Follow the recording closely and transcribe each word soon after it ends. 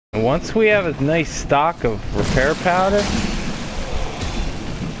Once we have a nice stock of repair powder,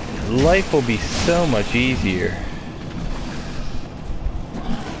 life will be so much easier.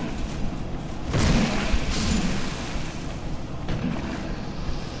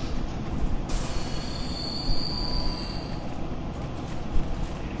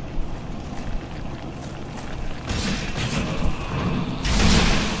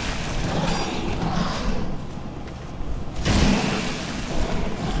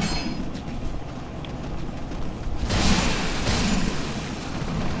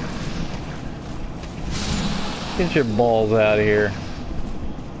 Get your balls out of here.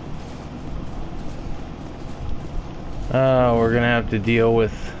 Oh, we're gonna have to deal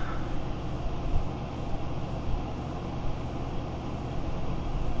with...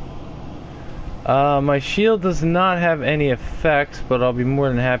 my shield does not have any effects, but I'll be more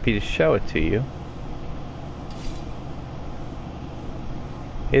than happy to show it to you.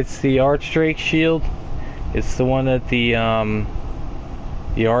 It's the Archdrake shield. It's the one that the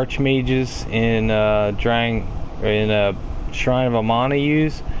Archmages in Shrine of Amana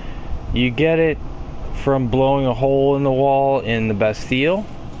use. You get it from blowing a hole in the wall in the Bastille.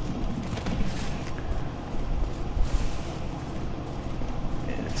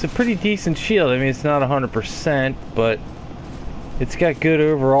 It's a pretty decent shield. I mean, it's not 100%, but it's got good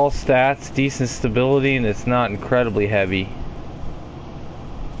overall stats, decent stability, and it's not incredibly heavy.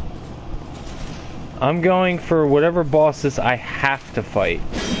 I'm going for whatever bosses I have to fight.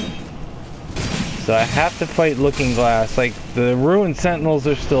 So I have to fight Looking Glass. Like, the Ruined Sentinels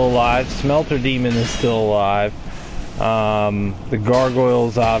are still alive. Smelter Demon is still alive. The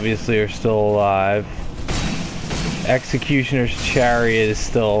Gargoyles obviously are still alive. Executioner's Chariot is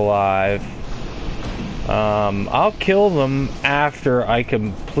still alive. I'll kill them after I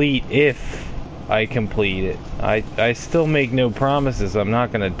complete, if I complete it. I still make no promises. I'm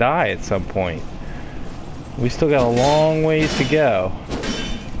not going to die at some point. We still got a long ways to go.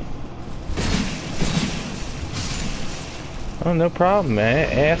 Oh, no problem,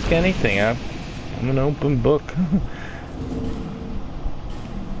 man. Ask anything. I'm an open book.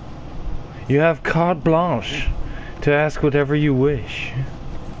 You have carte blanche to ask whatever you wish.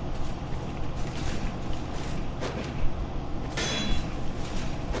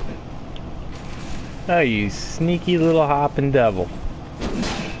 Oh, you sneaky little hopping devil.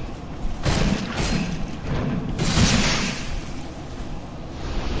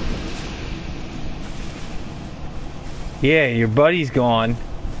 Yeah, your buddy's gone.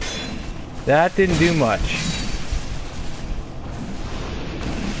 That didn't do much.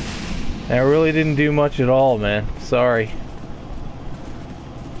 That really didn't do much at all, man. Sorry.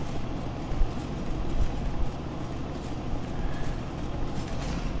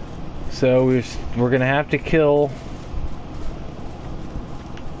 So we're gonna have to kill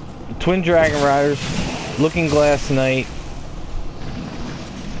Twin Dragon Riders, Looking Glass Knight.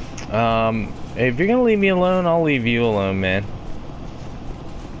 If you're gonna leave me alone, I'll leave you alone, man.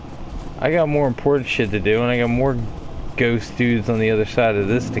 I got more important shit to do, and I got more ghost dudes on the other side of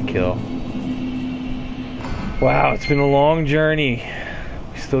this to kill. Wow, it's been a long journey.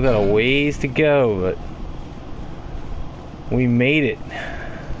 We still got a ways to go, but we made it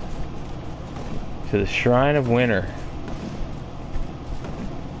to the Shrine of Winter.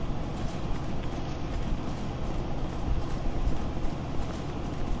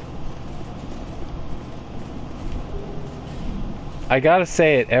 I gotta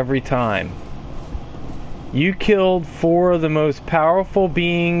say it every time. You killed 4 of the most powerful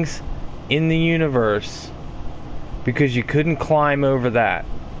beings in the universe because you couldn't climb over that.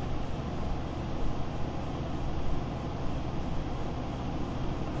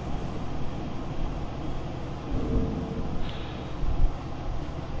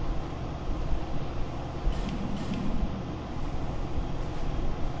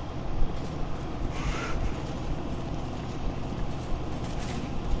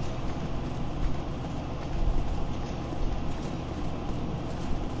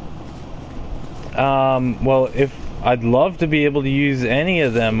 Well, if I'd love to be able to use any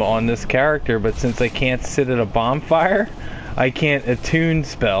of them on this character, but since I can't sit at a bonfire, I can't attune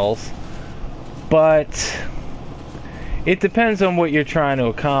spells. But it depends on what you're trying to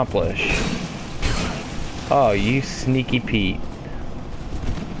accomplish. Oh, you sneaky Pete.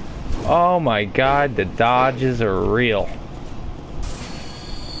 Oh my god, the dodges are real.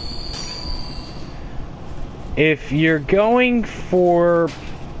 If you're going for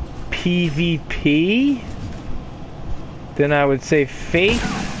PvP, then I would say Faith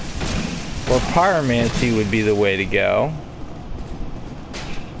or Pyromancy would be the way to go.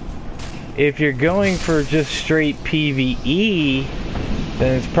 If you're going for just straight PvE,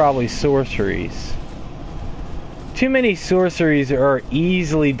 then it's probably sorceries. Too many sorceries are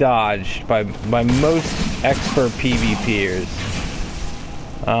easily dodged by most expert PvPers.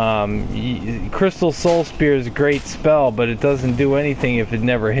 Crystal Soul Spear is a great spell, but it doesn't do anything if it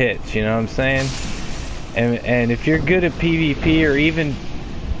never hits, you know what I'm saying? And if you're good at PvP, or even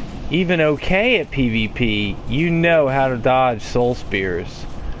okay at PvP, you know how to dodge Soul Spears,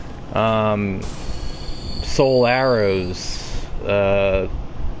 Soul Arrows, the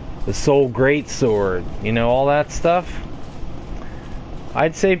Soul Greatsword, you know, all that stuff.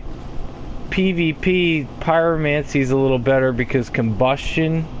 I'd say PvP, Pyromancy is a little better because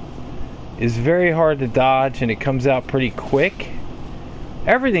Combustion is very hard to dodge and it comes out pretty quick.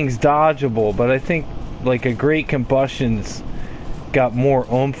 Everything's dodgeable, but I think like a Great Combustion's got more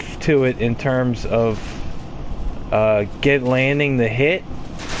oomph to it in terms of landing the hit.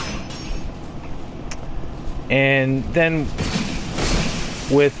 And then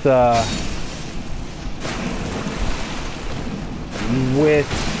with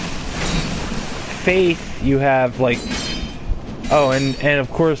Faith, you have like, oh, and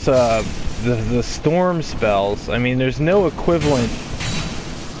of course the storm spells. I mean, there's no equivalent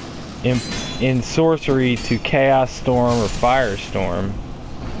in sorcery to Chaos Storm or Firestorm.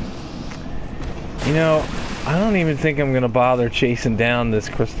 You know, I don't even think I'm gonna bother chasing down this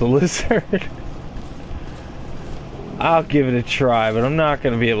Crystal Lizard. I'll give it a try, but I'm not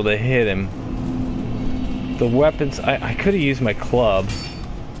gonna be able to hit him. The weapons, I could have used my club,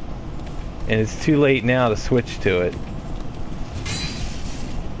 and it's too late now to switch to it.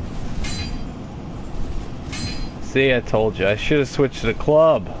 See, I told you, I should have switched to the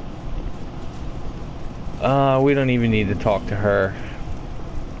club. We don't even need to talk to her.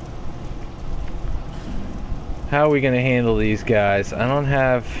 How are we gonna handle these guys? I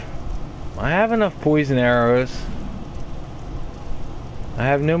have enough poison arrows. I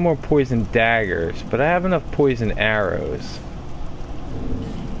have no more poison daggers, but I have enough poison arrows.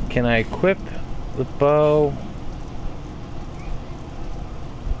 Can I equip the bow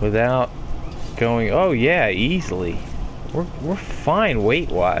without going? Oh yeah, easily. We're fine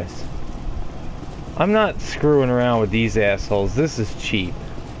weight-wise. I'm not screwing around with these assholes. This is cheap.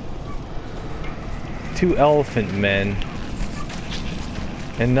 2 elephant men,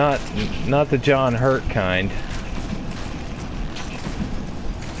 and not the John Hurt kind.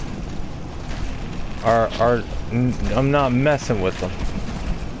 I'm not messing with them.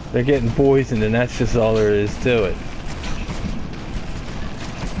 They're getting poisoned, and that's just all there is to it.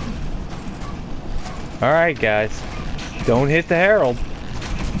 Alright guys, don't hit the Herald.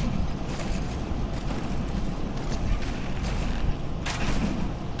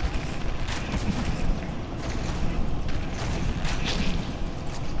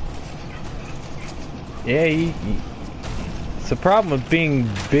 Yeah, it's the problem with being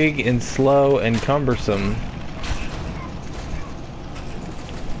big and slow and cumbersome,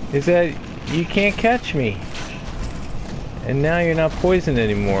 is that you can't catch me. And now you're not poisoned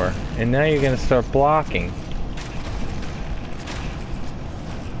anymore. And now you're gonna start blocking.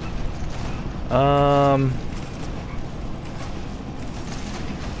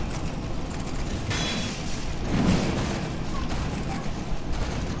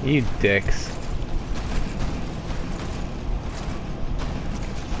 You dicks.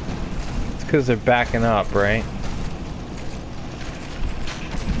 It's because they're backing up, right?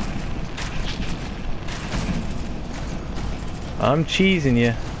 I'm cheesing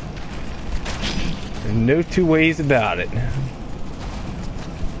you. There's no two ways about it.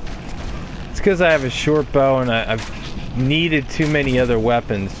 It's because I have a short bow and I've needed too many other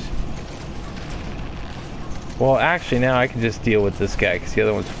weapons. Well, actually now I can just deal with this guy because the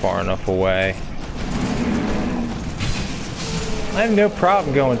other one's far enough away. I have no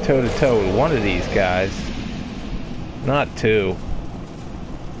problem going toe to toe with one of these guys. Not two.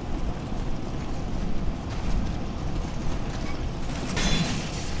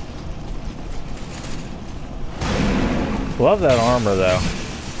 Love that armor though.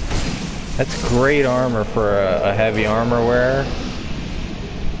 That's great armor for a heavy armor wearer.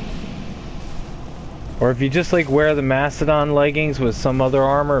 Or if you just like wear the Mastodon leggings with some other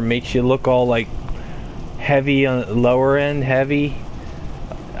armor, it makes you look all like heavy on lower end heavy.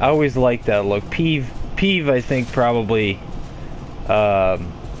 I always like that look. Peeve I think probably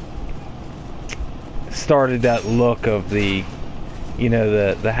started that look of the, you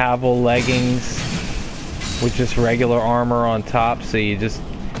know, the Havel leggings with just regular armor on top, so you just,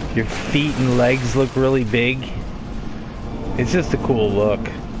 your feet and legs look really big. It's just a cool look.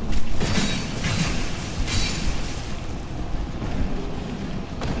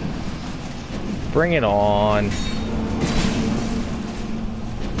 Bring it on.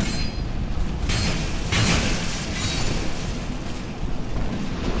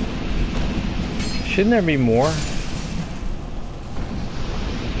 Shouldn't there be more?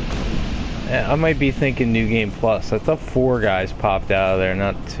 I might be thinking New Game Plus. I thought 4 guys popped out of there,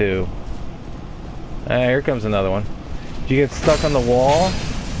 not 2. Here comes another one. Did you get stuck on the wall?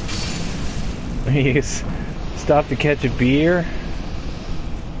 You stop to catch a beer?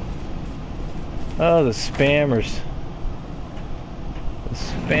 Oh, the spammers. The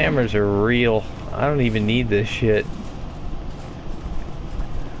spammers are real. I don't even need this shit.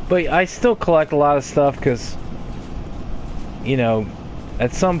 But I still collect a lot of stuff because, you know,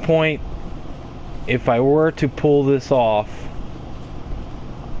 at some point, if I were to pull this off,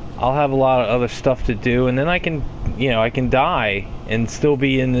 I'll have a lot of other stuff to do, and then I can, you know, I can die and still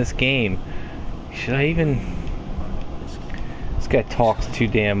be in this game. Should I even... This guy talks too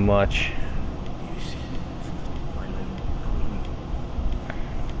damn much.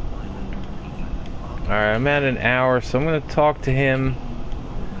 Alright, I'm at an hour, so I'm going to talk to him.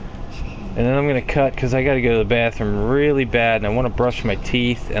 And then I'm going to cut because I got to go to the bathroom really bad, and I want to brush my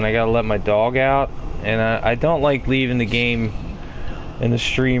teeth, and I got to let my dog out. And I don't like leaving the game and the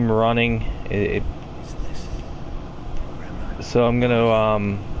stream running. So I'm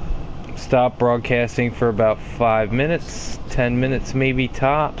going to stop broadcasting for about 5 minutes, 10 minutes maybe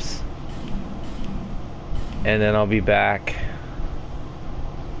tops. And then I'll be back.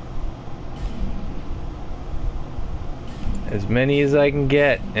 As many as I can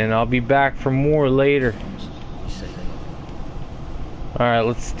get, and I'll be back for more later. Alright,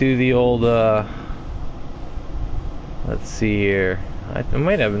 let's do the old, let's see here. I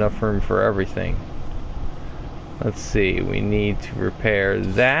might have enough room for everything. Let's see, we need to repair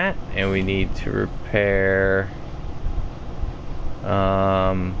that, and we need to repair...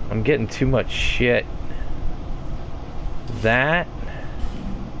 I'm getting too much shit. That.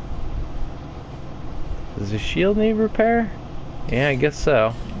 Does the shield need repair? Yeah, I guess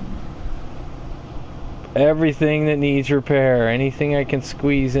so. Everything that needs repair. Anything I can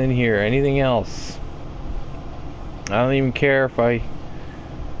squeeze in here. Anything else. I don't even care if I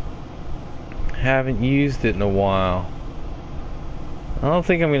haven't used it in a while. I don't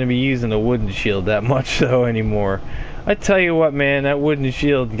think I'm going to be using the wooden shield that much though anymore. I tell you what, man, that wooden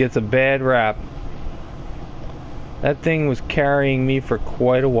shield gets a bad rap. That thing was carrying me for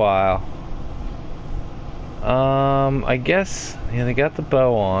quite a while. I guess, yeah, they got the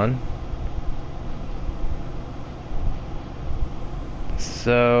bow on.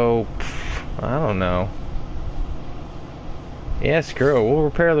 So, I don't know. Yeah, screw it. We'll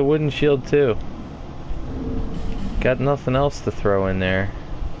repair the wooden shield too. Got nothing else to throw in there.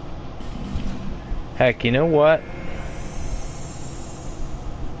 Heck, you know what?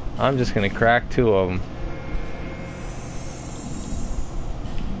 I'm just gonna crack 2 of them.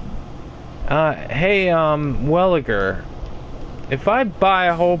 Hey, Welliger, if I buy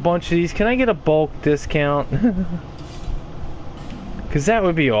a whole bunch of these, can I get a bulk discount? Because that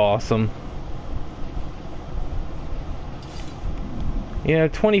would be awesome. You know,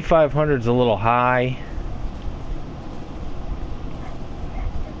 2,500 is a little high.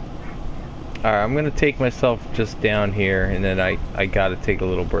 Alright, I'm going to take myself just down here, and then I got to take a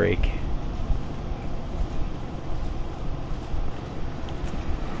little break.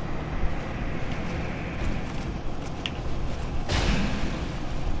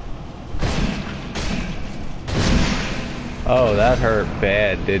 Oh, that hurt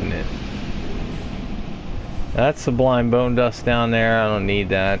bad, didn't it? That's sublime bone dust down there. I don't need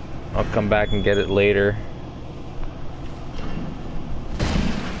that. I'll come back and get it later.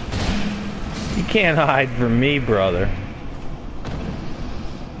 You can't hide from me, brother.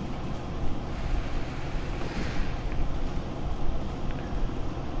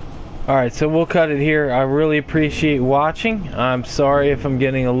 Alright, so we'll cut it here. I really appreciate watching. I'm sorry if I'm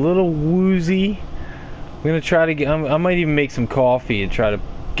getting a little woozy. I'm gonna try to get, I might even make some coffee and try to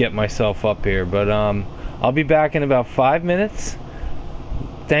get myself up here, but I'll be back in about 5 minutes.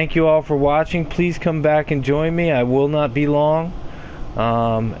 Thank you all for watching. Please come back and join me. I will not be long.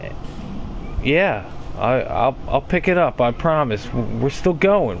 Yeah, I'll pick it up. I promise. We're still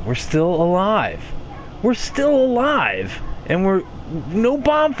going. We're still alive. We're still alive, and we're no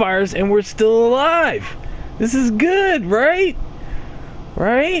bonfires, and we're still alive. This is good, right?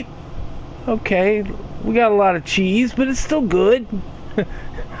 Right? Okay. We got a lot of cheese, but it's still good.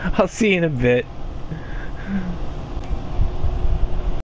 I'll see you in a bit.